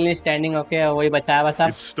is the only standing. Okay, वही बचा है बस अब.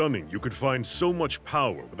 It's stunning. You could find so much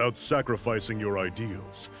power without sacrificing your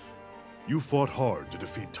ideals. You fought hard to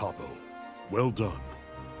defeat Toppo. Well done.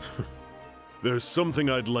 There's something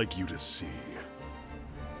I'd like you to see.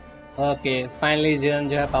 Okay, finally Jiren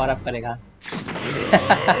जो है power up करेगा.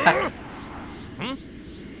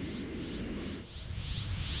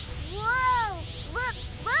 Whoa!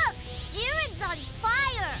 Look! Jiren's on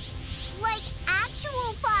fire! Like actual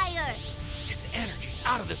fire! His energy's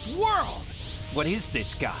out of this world! What is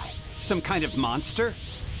this guy? Some kind of monster?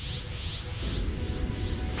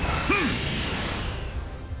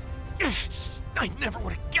 I never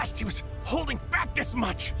would have guessed he was holding back this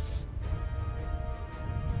much!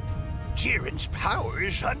 Jiren's power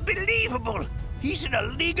is unbelievable! He's in a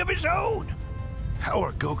league of his own! How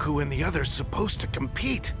are Goku and the others supposed to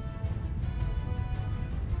compete?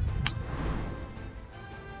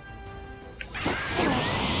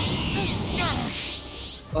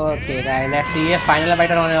 Okay, guys, let's see. ये final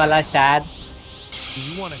battle होने वाला है शायद. Do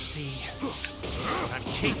you want to see what I'm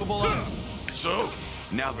capable of? So,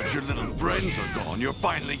 now that your little friends are gone, you're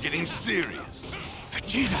finally getting serious.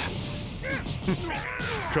 Vegeta!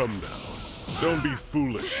 Come now. Don't be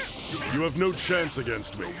foolish. You have no chance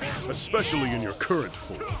against me, especially in your current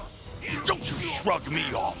form. Don't you shrug me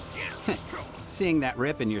off! Seeing that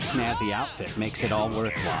rip in your snazzy outfit makes it all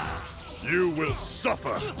worthwhile. You will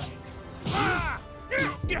suffer!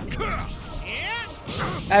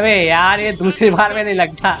 अबे यार ये दूसरी बार में नहीं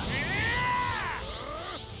लगता.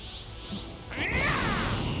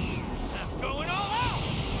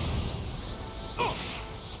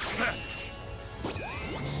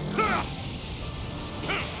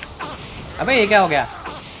 अबे ये क्या हो गया?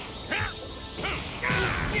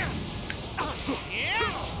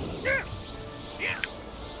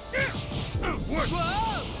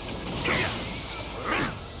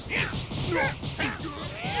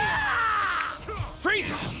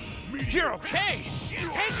 Frieza! You're okay!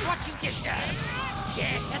 Take what you deserve!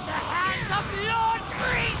 Get at the hands of Lord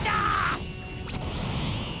Frieza!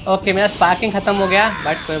 Okay मेरा स्पार्किंग खत्म हो गया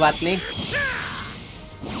बट कोई बात नहीं.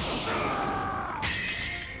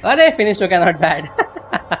 अरे फिनिश हो गया not bad.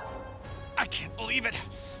 I can't believe it!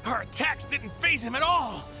 Our attacks didn't faze him at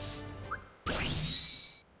all!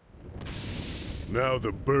 Now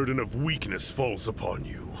the burden of weakness falls upon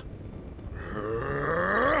you.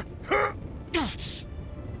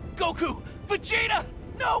 Goku! Vegeta!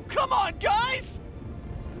 No, come on, guys!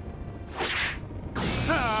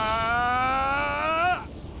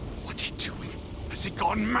 What's he doing? Has he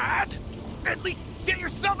gone mad? At least get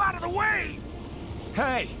yourself out of the way!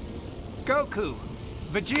 Hey! Goku!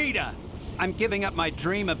 Vegeta! I'm giving up my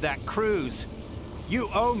dream of that cruise. You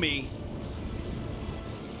owe me.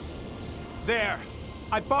 There!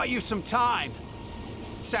 I bought you some time.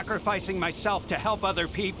 Sacrificing myself to help other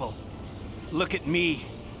people. Look at me,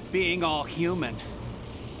 being all human.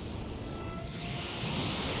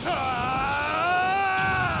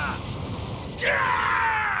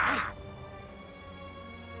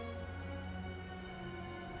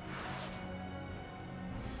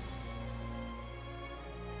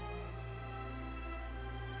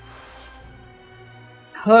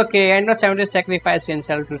 Okay, Endo 70 sacrifice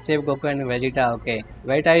himself to save Goku and Vegeta. Okay,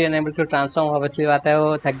 Vegeta is unable to transform. Obviously बात है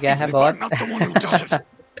वो थक गया है बहुत.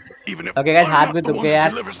 Okay guys, हाथ भी दुख गए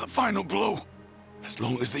यार.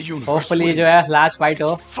 Hopefully जो है last fight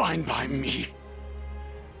हो.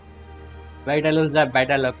 Vegeta lose the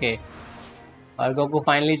battle. Okay. और गोकू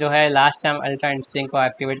फाइनली जो है लास्ट टाइम अल्ट्रा इंस्टिंक्ट को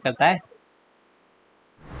एक्टिवेट करता है.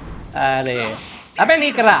 अरे अबे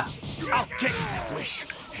नहीं कर रहा.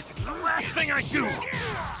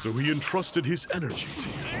 So he entrusted his energy to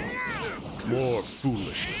you. More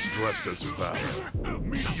foolishness dressed as valor.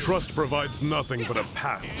 Trust provides nothing but a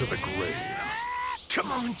path to the grave.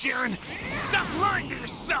 Come on, Jiren! Stop lying to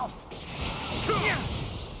yourself!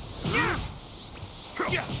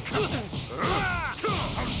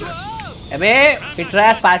 अबे पिट रहा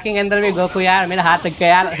है स्पार्किंग के अंदर भी गोकू यार. मेरा हाथ तक गया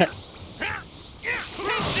यार.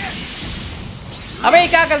 अबे ये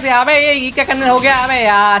क्या कर दिया. अबे ये क्या करने हो गया. अबे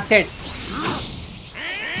यार शिट.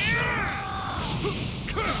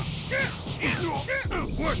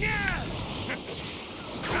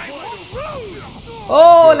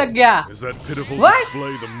 ओ लग गया. What?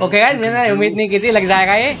 Okay यार मैंने उम्मीद नहीं की थी लग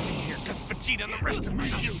जाएगा ये. Vegeta and the rest of my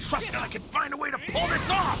team trusted I could find a way to pull this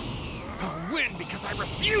off. I'll win because I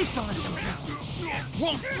refuse to let them down.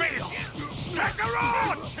 Won't fail.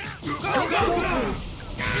 Kakarot!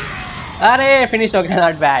 अरे फिनिश हो गया.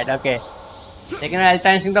 Not bad. ओके लेकिन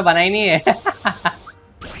ultra instinct तो बना ही नहीं है.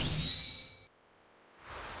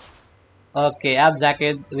 Okay अब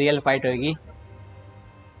जाके रियल फाइट होगी.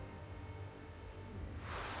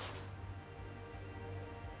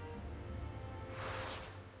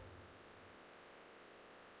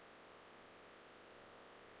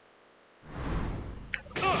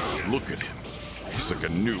 Look at him. He's like a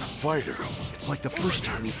new fighter. It's like the first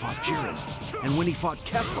time he fought Jiren, and when he fought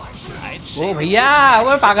Kefla. Oh, भैया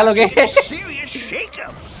वो पागल हो गए. Serious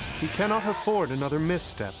shakeup. He cannot afford another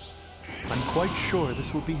misstep. I'm quite sure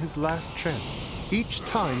this will be his last chance. Each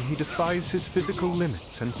time he defies his physical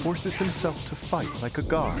limits and forces himself to fight like a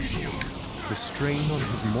god. The strain on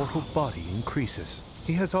his mortal body increases.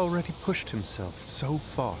 He has already pushed himself so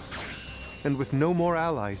far. And with no more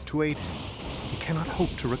allies to aid him, he cannot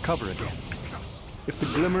hope to recover again. If the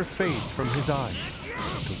glimmer fades from his eyes,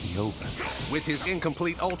 it'll be over. With his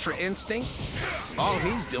incomplete Ultra Instinct, all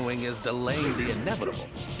he's doing is delaying the inevitable.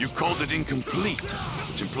 You called it incomplete,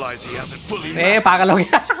 which implies he hasn't fully पागल हो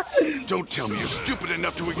गया. Don't tell me you're stupid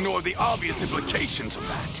enough to ignore the obvious implications of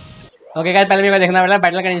that. Okay guys, पहले मेरे को देखना पड़ेगा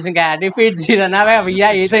battle condition क्या है. डिफीट Jiren ना भैया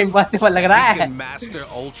ये तो इम्पॉसिबल लग रहा है. He can master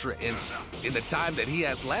Ultra Instinct in the time that he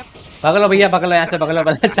has left. पकड़ो भैया पकड़ो यहाँ से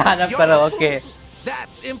पकड़ो. चार्ज अप करो. Okay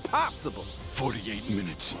That's impossible. 48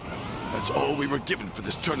 minutes. That's all we were given for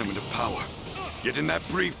this tournament of power. Yet in that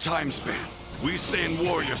brief time span, we Saiyan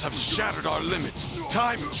warriors have shattered our limits.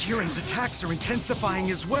 Time. Jiren's attacks are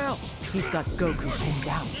intensifying as well. He's got Goku pinned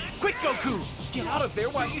down. Quick, Goku! Get out of there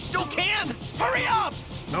while you still can! Hurry up!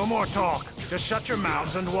 No more talk. Just shut your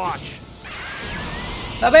mouths and watch.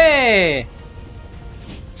 अबे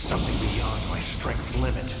Something beyond my strength's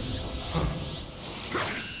limit.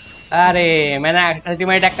 अरे मैंने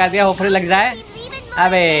ultimate attack कर दिया. Hopefully लग जाए.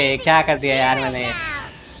 अबे क्या कर दिया यार मैंने.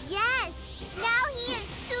 Yes, now he is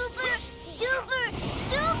super duper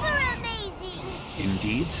super amazing.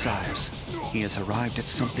 Indeed, sires, he has arrived at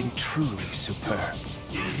something truly superb.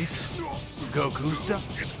 Yes? Goku's done.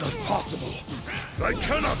 It's not possible. I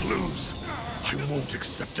cannot lose. I won't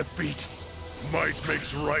accept defeat. Might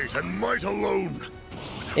makes right, and might alone.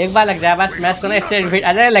 एक बार लग जाए बस. Match को ना इससे defeat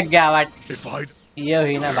अरे लग गया. बट If I'd ये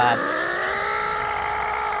हुई ना बात.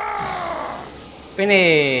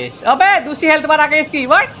 फिनिश. अबे दूसरी हेल्थ पर आ गई इसकी.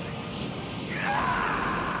 व्हाट.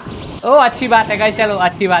 ओ अच्छी बात है गाइस. चलो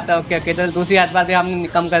अच्छी बात है. ओके ओके तो दूसरी हेल्थ पर भी हमने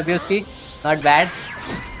कम कर दी उसकी. Not bad.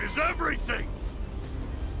 This is everything.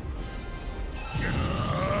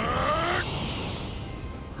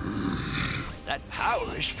 That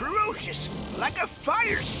power is ferocious, like a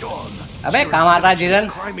firestorm. अबे काम आ रहा है Jiren.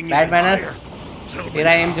 Bad manners.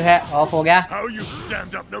 तेरा एम जो है ऑफ हो गया. How you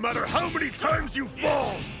stand up no matter how many times you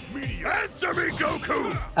fall. Answer me, Goku.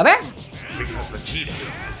 अबे Because Vegeta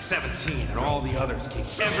and 17 and all the others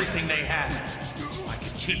gave everything they had, so I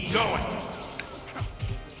could keep going.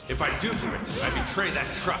 If I do it, I betray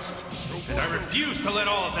that trust, and I refuse to let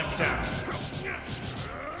all of them down.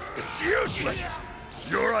 It's useless.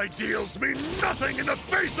 Your ideals mean nothing in the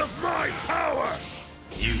face of my power.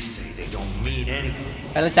 You say they don't mean anything.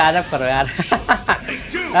 पहले charge up करो यार.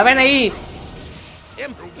 अबे नहीं.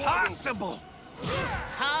 Impossible!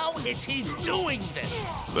 How is he doing this?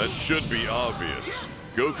 That should be obvious.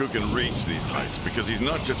 Goku can reach these heights because he's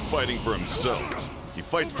not just fighting for himself. He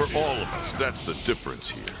fights for all of us. That's the difference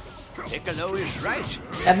here. Piccolo is right.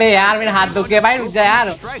 अबे यार मेरे हाथ दुख गए भाई, रुक जा यार,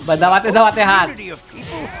 दबाते दबाते हाथ. Community of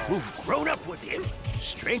people who've grown up with him,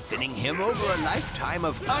 strengthening him over a lifetime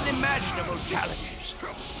of unimaginable challenges.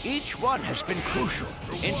 Each one has been crucial,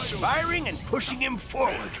 inspiring and pushing him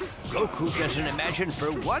forward. Goku doesn't imagine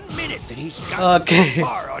for 1 minute that he's gotten this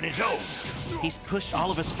far on his own. He's pushed all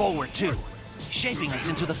of us forward too, shaping us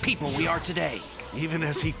into the people we are today. Even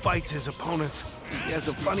as he fights his opponents, he has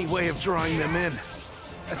a funny way of drawing them in.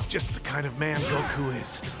 That's just the kind of man Goku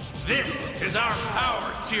is. This is our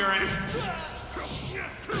power, Jiren.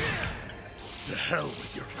 To hell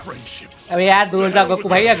with your friendship. अबे यार दूर जा Goku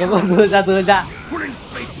भैया, Goku दूर जा. Putting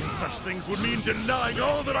faith in such things would mean denying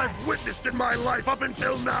all that I've witnessed in my life up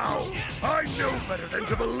until now. I know better than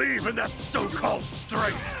to believe in that so-called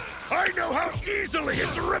strength. I know how easily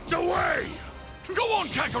it's ripped away. Go on,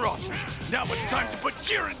 Kakarot! Now it's time to put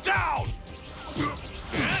Jiren down!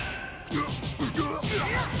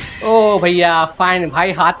 ओ भैया fine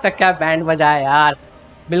भाई, हाथ तक क्या band बजाया यार,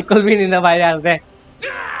 बिल्कुल भी नहीं दबाया यार ने.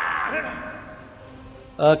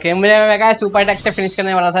 ओके मुझे लगा सुपर अटैक से फिनिश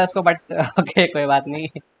करने वाला था इसको, बट ओके कोई बात नहीं.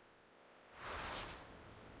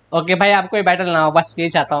 ओके भाई आप कोई बैटल ना हो, बस ये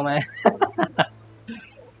चाहता हूँ मैं.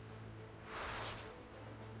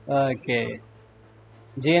 Okay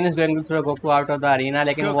Jiren is going to throw Goku out of the arena,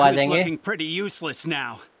 लेकिन वो आ जाएंगे. Looking pretty useless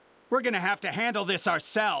now. We're gonna have to handle this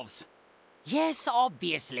ourselves. Yes,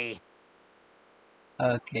 obviously.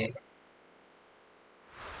 Okay.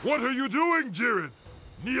 What are you doing, Jiren?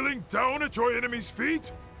 Kneeling down at your enemy's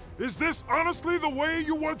feet? Is this honestly the way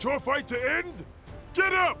you want your fight to end?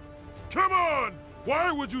 Get up! Come on!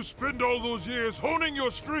 Why would you spend all those years honing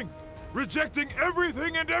your strength, rejecting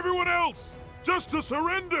everything and everyone else, just to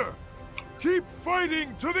surrender? Keep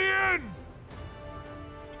fighting to the end!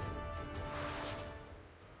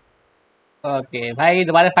 Okay भाई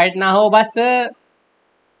दोबारा fight ना हो बस.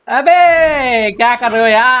 अबे क्या कर रहे हो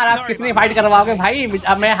यार, आप कितनी फाइट करवाओगे भाई,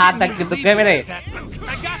 अब मैं हाथ तक दुख गए मेरे.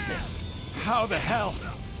 How the hell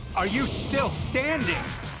are you still standing?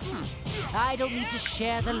 I don't need to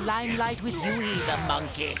share the limelight with you either,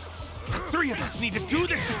 monkey. The 3 of us need to do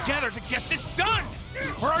this together to get this done,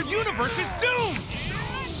 or our universe is doomed!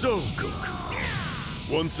 So, Goku,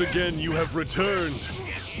 once again you have returned,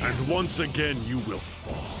 and once again you will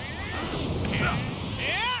fall.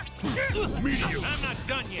 Meteor. I'm not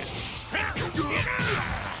done yet.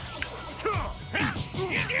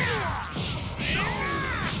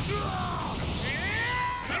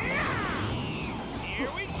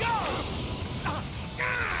 Here we go.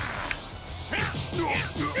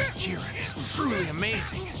 Jiren is truly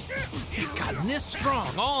amazing. He's gotten this strong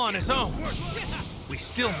all on his own. We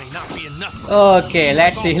still may not be enough. Okay,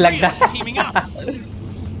 let's see like that. Teaming up.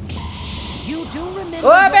 You do remember?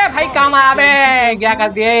 अबे भाई काम आ बे, क्या कर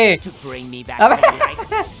दिए?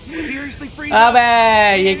 अबे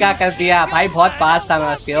ये क्या कर दिया भाई, बहुत पास था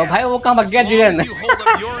मैं उसके. ओ भाई वो कहाँ भाग गया Jiren?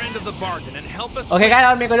 ओके गाइस,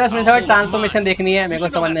 और मेरे को जस्ट मिनट ट्रांसफॉर्मेशन देखनी है, मेरे को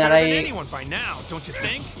समझ नहीं आ रहा है.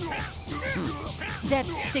 That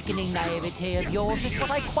sickening naivete of yours is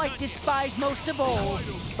what I quite despise most of all.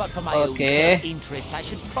 But for my own self-interest, I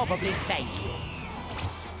should probably thank you.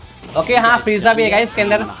 Okay हाँ फ्रीजा भी है गाइस इसके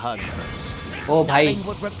अंदर. ओ भाई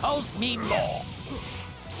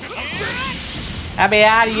अबे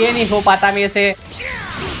यार ये नहीं हो पाता मेरे से.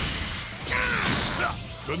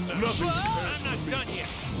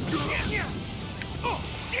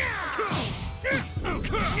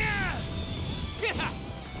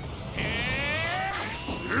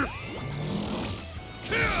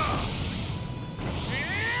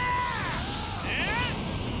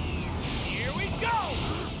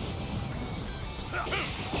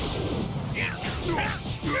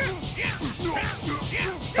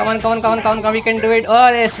 Come on, we can do it. Oh,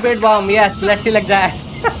 a spirit bomb. Yes, let's see लग जाए.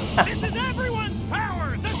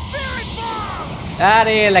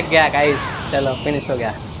 अरे लग गया गाइस, चलो फिनिश हो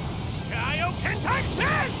गया.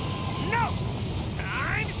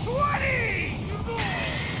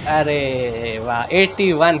 अरे वाह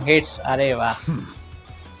 81 हिट्स, अरे वाह.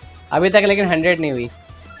 अभी तक लेकिन 100 नहीं हुई.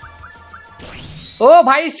 ओ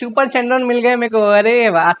भाई सुपर चैंडन मिल गए मेरे को. अरे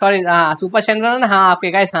वाह, सॉरी हाँ सुपर चैंडन हाँ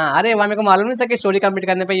आपके गाइस हाँ. अरे वाह मेरे को मालूम नहीं था कि स्टोरी कंप्लीट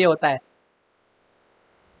करने पे ये होता है.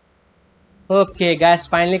 ओके गाइस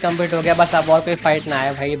फाइनली कंप्लीट हो गया, बस अब और कोई फाइट ना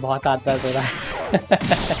आए भाई, बहुत हाथ दर्द हो रहा है.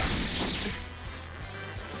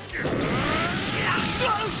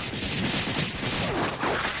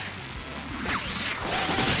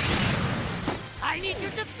 I need you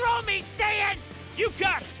to throw me, Saiyan! You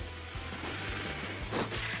got it!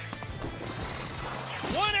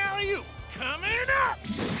 One alley-oop coming up!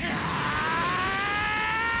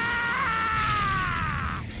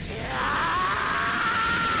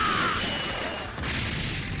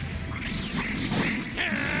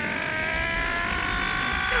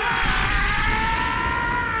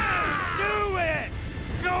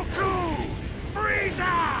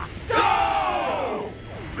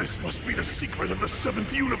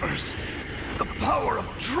 seventh universe. The power of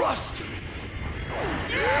trust.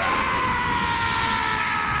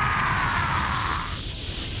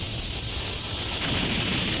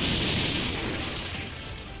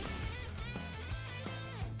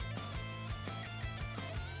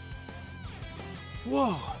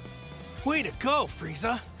 Whoa! Way to go,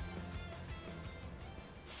 Frieza!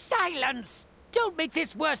 Silence! Don't make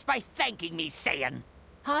this worse by thanking me, Saiyan.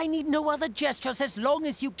 I need no other gestures as long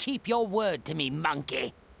as you keep your word to me,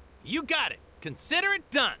 monkey. You got it. Consider it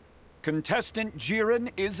done. Contestant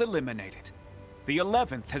Jiren is eliminated. The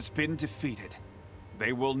 11th has been defeated.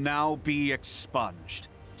 They will now be expunged.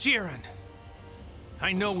 Jiren,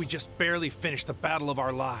 I know we just barely finished the battle of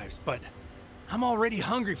our lives, but I'm already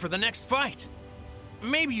hungry for the next fight.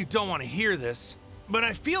 Maybe you don't want to hear this, but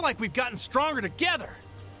I feel like we've gotten stronger together.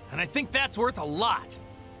 And I think that's worth a lot.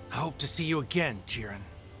 I hope to see you again, Jiren.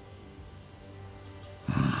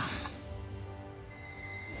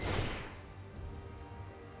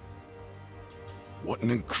 What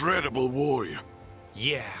an incredible warrior.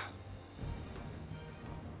 Yeah.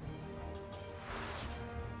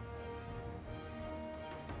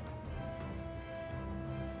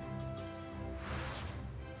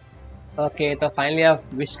 Okay तो finally अब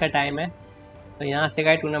wish का time है। तो यहाँ से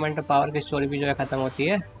गए tournament of power की story भी जो है खत्म होती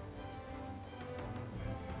है।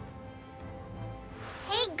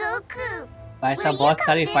 भाई साहब बहुत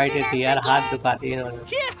सारी फाइटें थी यार, हाथ दुखाती है इन्होंने।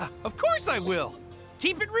 Yeah, of course I will.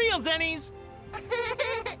 Keep it real, Zennies.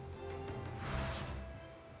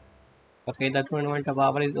 Okay, the tournament of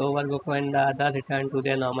power is over. Goku and the others return to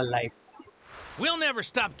their normal lives. We'll never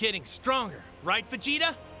stop getting stronger, right,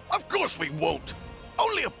 Vegeta? Of course we won't.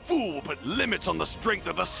 Only a fool will put limits on the strength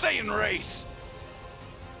of the Saiyan race.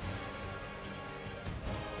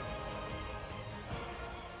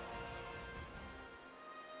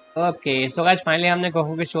 Okay so guys finally हमने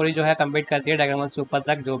Goku की story जो है complete कर दी है dragon ball super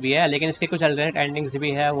तक जो भी है, लेकिन इसके कुछ अल्टरनेट एंडिंग्स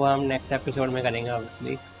भी है, वो हम नेक्स्ट एपिसोड में करेंगे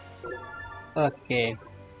ऑब्वियसली। ओके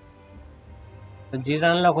तो जीजन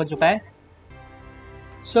अनलॉक हो चुका है।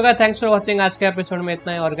 So guys thanks for watching, आज के एपिसोड में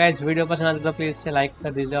इतना है। और गाइस वीडियो पसंद आते तो प्लीज़ से लाइक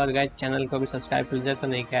कर दीजिए और गाइस चैनल को भी सब्सक्राइब कर लीजिए तो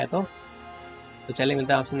नहीं किया है तो चलिए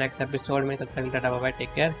मिलता है आपसे नेक्स्ट एपिसोड में, तब तक tata bye bye,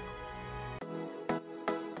 take care.